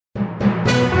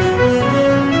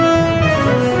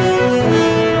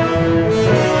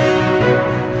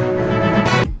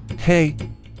Hey,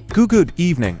 good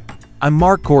evening. I'm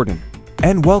Mark Gordon,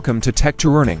 and welcome to Tech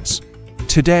to Earnings.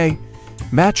 Today,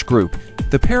 Match Group,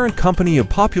 the parent company of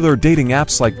popular dating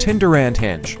apps like Tinder and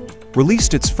Hinge,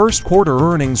 released its first quarter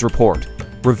earnings report,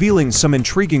 revealing some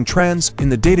intriguing trends in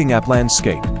the dating app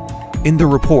landscape. In the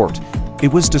report,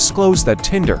 it was disclosed that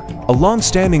Tinder, a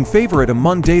long-standing favorite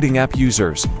among dating app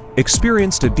users,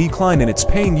 experienced a decline in its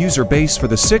paying user base for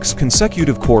the sixth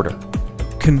consecutive quarter.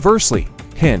 Conversely,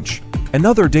 Hinge,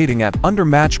 another dating app under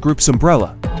Match Group's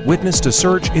umbrella, witnessed a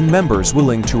surge in members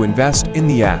willing to invest in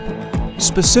the app.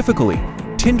 Specifically,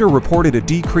 Tinder reported a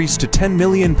decrease to 10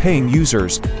 million paying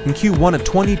users in Q1 of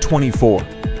 2024,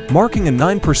 marking a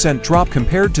 9% drop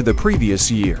compared to the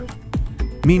previous year.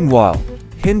 Meanwhile,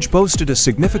 Hinge boasted a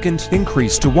significant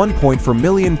increase to 1.4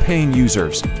 million paying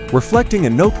users, reflecting a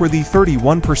noteworthy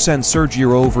 31% surge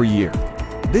year-over-year.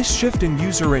 This shift in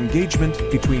user engagement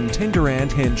between Tinder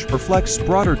and Hinge reflects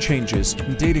broader changes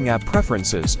in dating app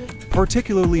preferences,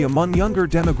 particularly among younger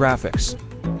demographics.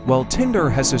 While Tinder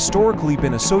has historically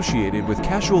been associated with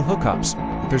casual hookups,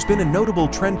 there's been a notable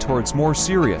trend towards more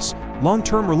serious,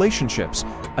 long-term relationships,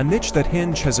 a niche that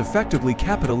Hinge has effectively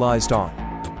capitalized on.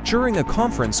 During a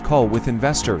conference call with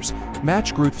investors,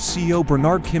 Match Group CEO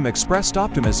Bernard Kim expressed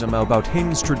optimism about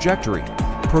Hinge's trajectory,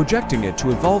 projecting it to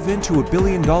evolve into a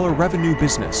billion-dollar revenue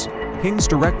business. Hinge's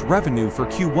direct revenue for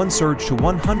Q1 surged to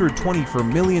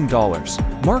 $124 million,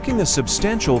 marking a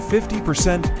substantial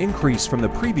 50% increase from the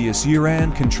previous year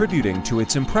and contributing to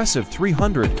its impressive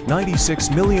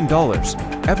 $396 million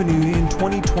revenue in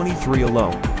 2023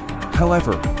 alone.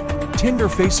 However, Tinder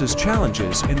faces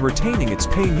challenges in retaining its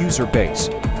paying user base,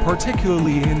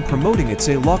 particularly in promoting its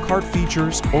a la carte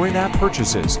features or in-app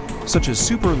purchases, such as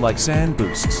super likes and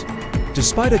boosts.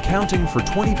 Despite accounting for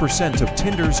 20% of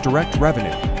Tinder's direct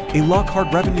revenue, a la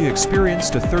carte revenue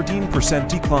experienced a 13%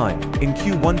 decline in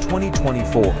Q1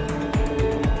 2024.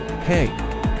 Hey,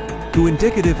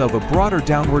 indicative of a broader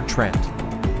downward trend.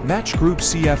 Match Group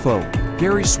CFO,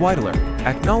 Gary Swidler,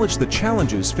 acknowledged the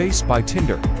challenges faced by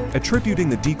Tinder, attributing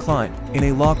the decline in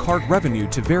a la carte revenue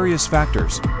to various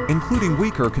factors, including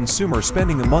weaker consumer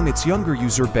spending among its younger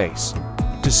user base.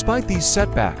 Despite these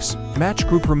setbacks, Match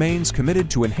Group remains committed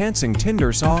to enhancing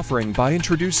Tinder's offering by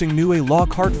introducing new a la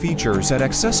carte features at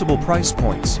accessible price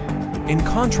points. In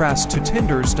contrast to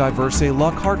Tinder's diverse a la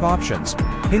carte options,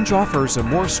 Hinge offers a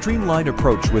more streamlined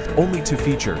approach with only two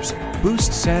features,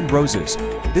 boosts and roses.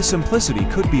 This simplicity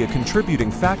could be a contributing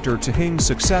factor to Hinge's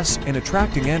success in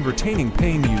attracting and retaining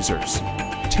paying users.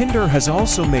 Tinder has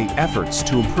also made efforts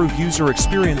to improve user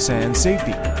experience and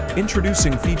safety,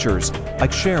 introducing features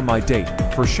like Share My Date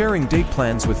for sharing date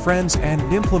plans with friends and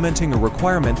implementing a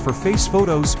requirement for face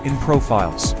photos in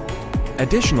profiles.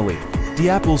 Additionally, the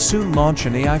app will soon launch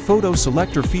an AI photo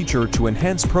selector feature to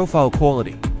enhance profile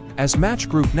quality. As Match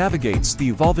Group navigates the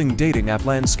evolving dating app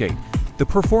landscape, the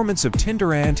performance of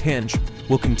Tinder and Hinge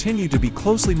will continue to be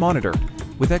closely monitored,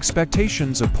 with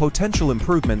expectations of potential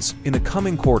improvements in the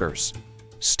coming quarters.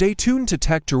 Stay tuned to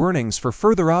Tech to Earnings for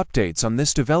further updates on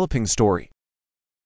this developing story.